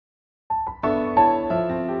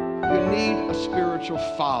need a spiritual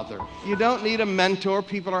father. You don't need a mentor.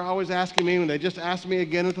 People are always asking me, and they just asked me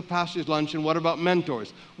again at the pastor's luncheon, what about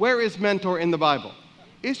mentors? Where is mentor in the Bible?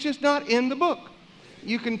 It's just not in the book.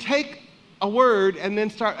 You can take a word and then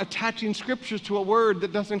start attaching scriptures to a word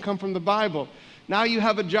that doesn't come from the Bible. Now you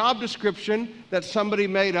have a job description that somebody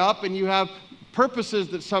made up, and you have purposes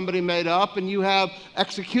that somebody made up, and you have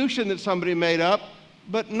execution that somebody made up,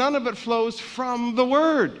 but none of it flows from the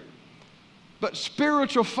Word. But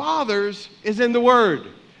spiritual fathers is in the Word.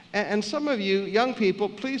 And some of you young people,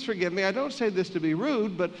 please forgive me, I don't say this to be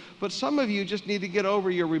rude, but some of you just need to get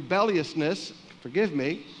over your rebelliousness, forgive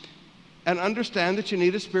me, and understand that you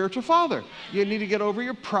need a spiritual father. You need to get over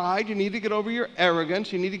your pride. You need to get over your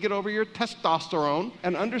arrogance. You need to get over your testosterone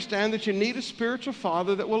and understand that you need a spiritual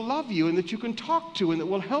father that will love you and that you can talk to and that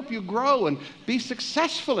will help you grow and be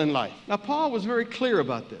successful in life. Now, Paul was very clear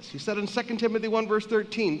about this. He said in 2 Timothy 1, verse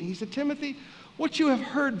 13, he said, Timothy, what you have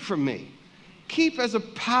heard from me, keep as a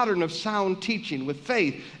pattern of sound teaching with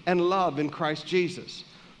faith and love in Christ Jesus.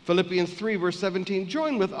 Philippians 3, verse 17,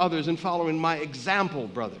 join with others in following my example,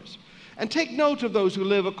 brothers. And take note of those who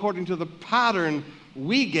live according to the pattern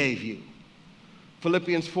we gave you.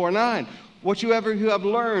 Philippians 4:9. Whatsoever you have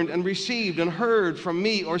learned and received and heard from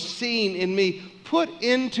me or seen in me, put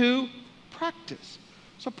into practice.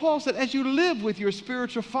 So Paul said, as you live with your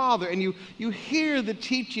spiritual father and you hear the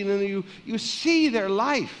teaching and you see their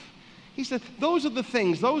life, he said, those are the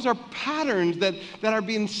things, those are patterns that are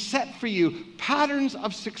being set for you. Patterns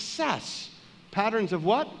of success. Patterns of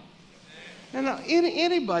what? And now,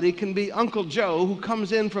 anybody can be Uncle Joe who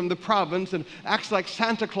comes in from the province and acts like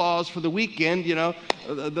Santa Claus for the weekend, you know,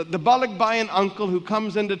 the bullock-buying uncle who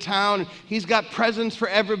comes into town. And he's got presents for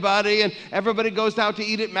everybody, and everybody goes out to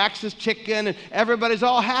eat at Max's Chicken, and everybody's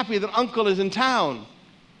all happy that Uncle is in town.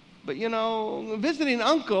 But, you know, visiting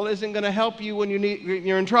Uncle isn't going to help you when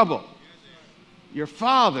you're in trouble. Your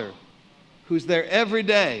father, who's there every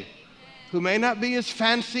day, who may not be as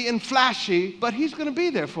fancy and flashy, but he's going to be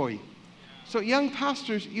there for you. So young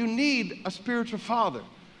pastors, you need a spiritual father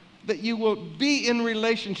that you will be in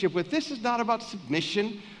relationship with. This is not about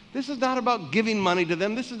submission. This is not about giving money to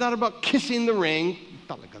them. This is not about kissing the ring.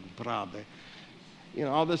 You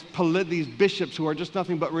know, all these bishops who are just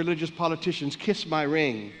nothing but religious politicians, kiss my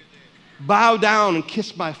ring. Bow down and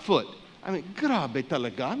kiss my foot. I mean, grabe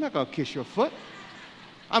talaga, I'm not going to kiss your foot.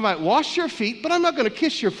 I might wash your feet, but I'm not going to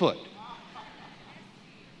kiss your foot.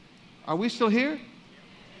 Are we still here?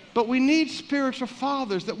 But we need spiritual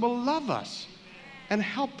fathers that will love us and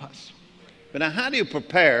help us. But now, how do you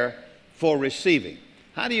prepare for receiving?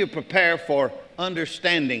 How do you prepare for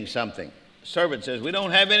understanding something? The servant says, we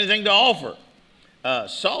don't have anything to offer.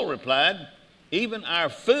 Saul replied, even our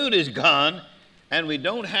food is gone, and we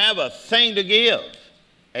don't have a thing to give.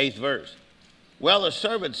 8th verse. Well, the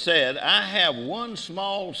servant said, I have one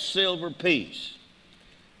small silver piece.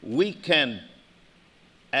 We can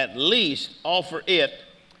at least offer it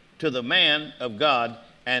to the man of God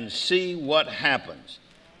and see what happens.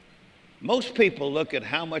 Most people look at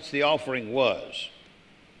how much the offering was.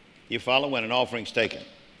 You follow, when an offering's taken.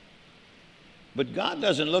 But God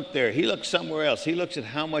doesn't look there. He looks somewhere else. He looks at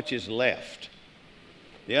how much is left.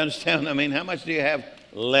 Do you understand? I mean, how much do you have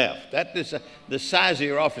left? That is the size of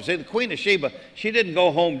your offering. See, the Queen of Sheba, she didn't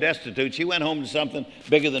go home destitute. She went home to something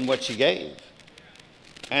bigger than what she gave.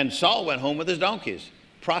 And Saul went home with his donkeys.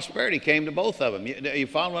 Prosperity came to both of them. You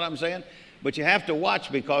follow what I'm saying? But you have to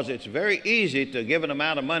watch, because it's very easy to give an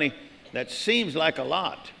amount of money that seems like a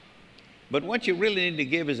lot. But what you really need to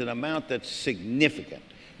give is an amount that's significant.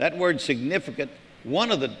 That word significant,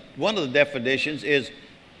 one of the definitions is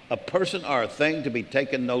a person or a thing to be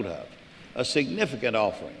taken note of. A significant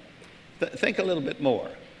offering. Think a little bit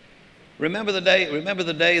more. Remember the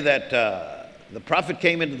day that the prophet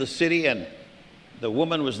came into the city, and the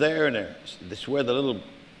woman was there, and this is where the little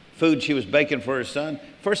food she was baking for her son.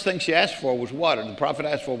 First thing she asked for was water. The prophet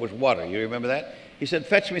asked for was water. You remember that? He said,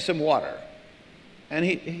 fetch me some water.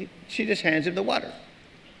 And she just hands him the water.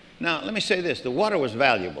 Now, let me say this. The water was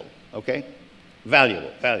valuable, okay?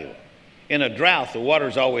 Valuable. In a drought, the water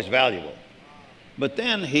is always valuable. But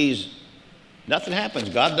then nothing happens.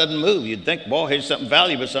 God doesn't move. You'd think, boy, here's something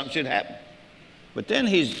valuable, something should happen. But then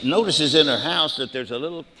he notices in her house that there's a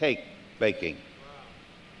little cake baking.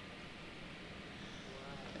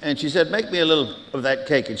 And she said, make me a little of that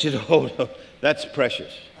cake. And she said, oh, no, that's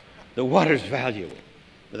precious. The water's valuable,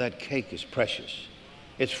 but that cake is precious.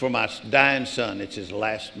 It's for my dying son. It's his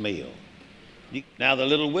last meal. Now, the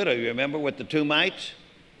little widow, you remember, with the 2 mites?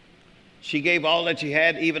 She gave all that she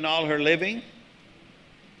had, even all her living.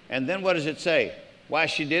 And then what does it say? Why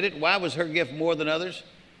she did it? Why was her gift more than others?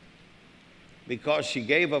 because she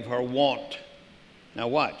gave of her want. Now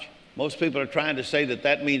watch. Most people are trying to say that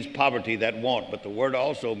that means poverty, that want, but the word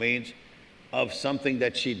also means of something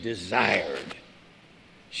that she desired.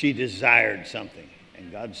 She desired something,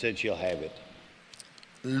 and God said she'll have it.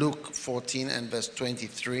 Luke 14 and verse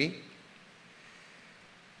 23.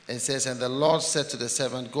 It says, and the Lord said to the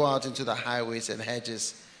servant, go out into the highways and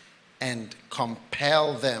hedges and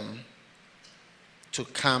compel them to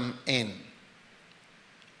come in.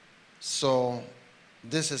 So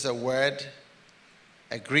this is a word,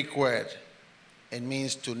 a Greek word. It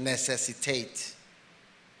means to necessitate.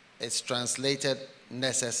 It's translated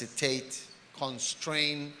necessitate,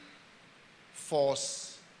 constrain,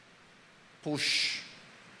 force, push,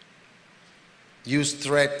 use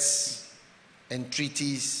threats,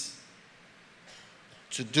 entreaties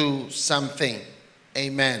to do something.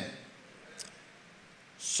 Amen.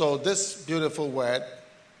 So this beautiful word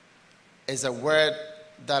is a word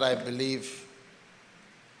that I believe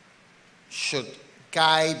should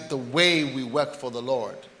guide the way we work for the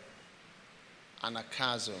Lord.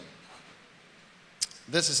 Anakazo.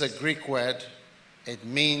 This is a Greek word. It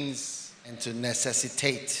means and to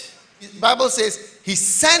necessitate. The Bible says he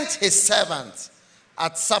sent his servants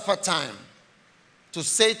at supper time to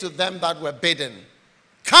say to them that were bidden,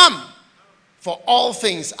 come, for all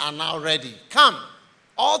things are now ready. Come.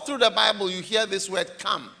 All through the Bible you hear this word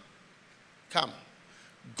come. Come.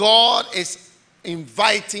 God is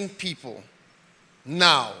inviting people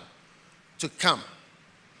now to come.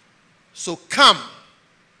 So come.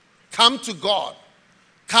 Come to God.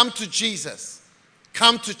 Come to Jesus.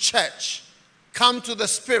 Come to church. Come to the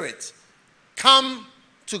Spirit. Come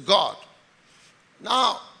to God.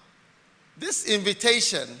 Now, this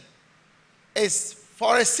invitation is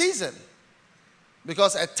for a season,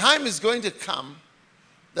 because a time is going to come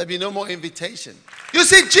there'll be no more invitation. You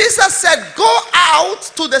see, Jesus said, go out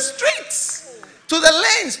to the streets, to the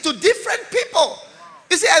lanes, to different people.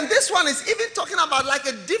 You see, and this one is even talking about like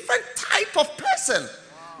a different type of person.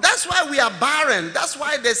 That's why we are barren. That's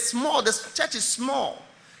why they're small. The church is small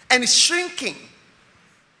and it's shrinking.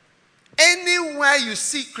 Anywhere you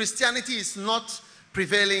see Christianity is not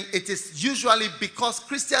prevailing, it is usually because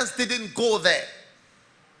Christians didn't go there.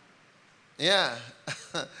 Yeah.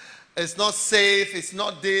 It's not safe, it's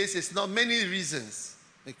not this, it's not many reasons.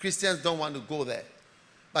 The Christians don't want to go there.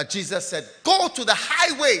 But Jesus said, go to the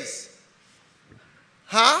highways,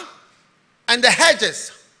 and the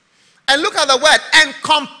hedges, and look at the word, and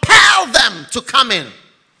compel them to come in.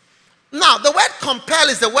 Now, the word compel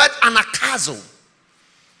is the word anakazo.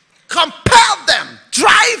 Compel them,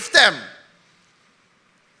 drive them.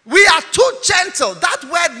 We are too gentle. That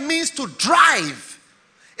word means to drive.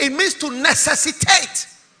 It means to necessitate.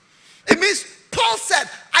 It means, Paul said,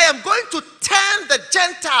 I am going to turn the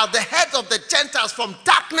Gentile, the heads of the Gentiles, from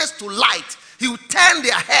darkness to light. He will turn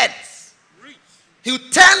their heads. He will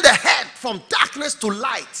turn the head from darkness to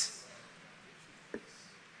light.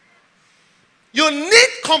 You need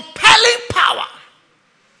compelling power.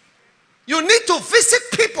 You need to visit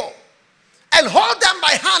people and hold them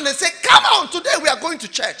by hand and say, come on, today we are going to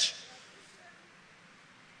church.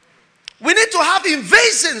 We need to have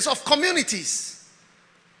invasions of communities.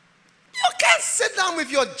 You can't sit down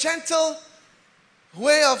with your gentle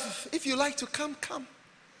way of, if you like to come, come.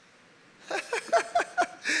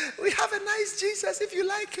 We have a nice Jesus. If you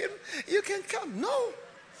like him, you can come. No.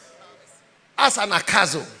 As an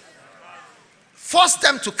akazo. Force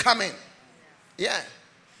them to come in. Yeah.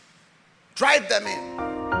 Drive them in.